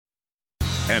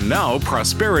And now,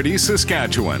 Prosperity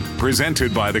Saskatchewan,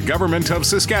 presented by the Government of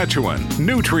Saskatchewan,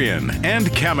 Nutrien, and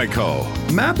Chemico.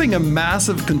 Mapping a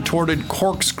massive contorted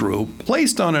corkscrew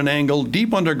placed on an angle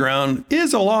deep underground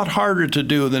is a lot harder to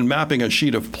do than mapping a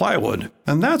sheet of plywood.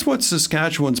 And that's what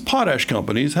Saskatchewan's potash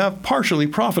companies have partially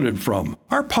profited from.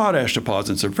 Our potash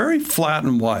deposits are very flat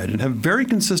and wide and have very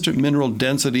consistent mineral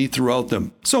density throughout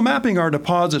them. So mapping our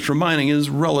deposits for mining is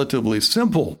relatively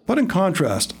simple. But in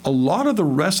contrast, a lot of the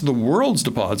rest of the world's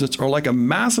deposits are like a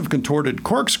massive contorted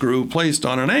corkscrew placed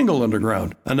on an angle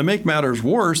underground. And to make matters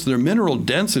worse, their mineral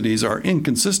densities are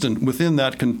inconsistent within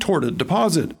that contorted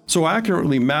deposit. So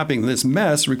accurately mapping this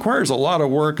mess requires a lot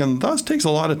of work and thus takes a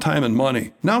lot of time and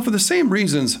money. Now, for the same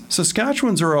reasons,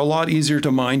 Saskatchewans are a lot easier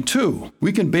to mine too.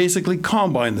 We can basically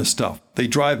combine this stuff. They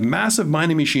drive massive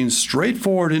mining machines straight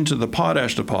forward into the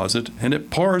potash deposit, and it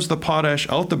pours the potash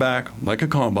out the back like a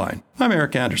combine. I'm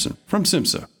Eric Anderson from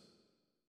SIMSA.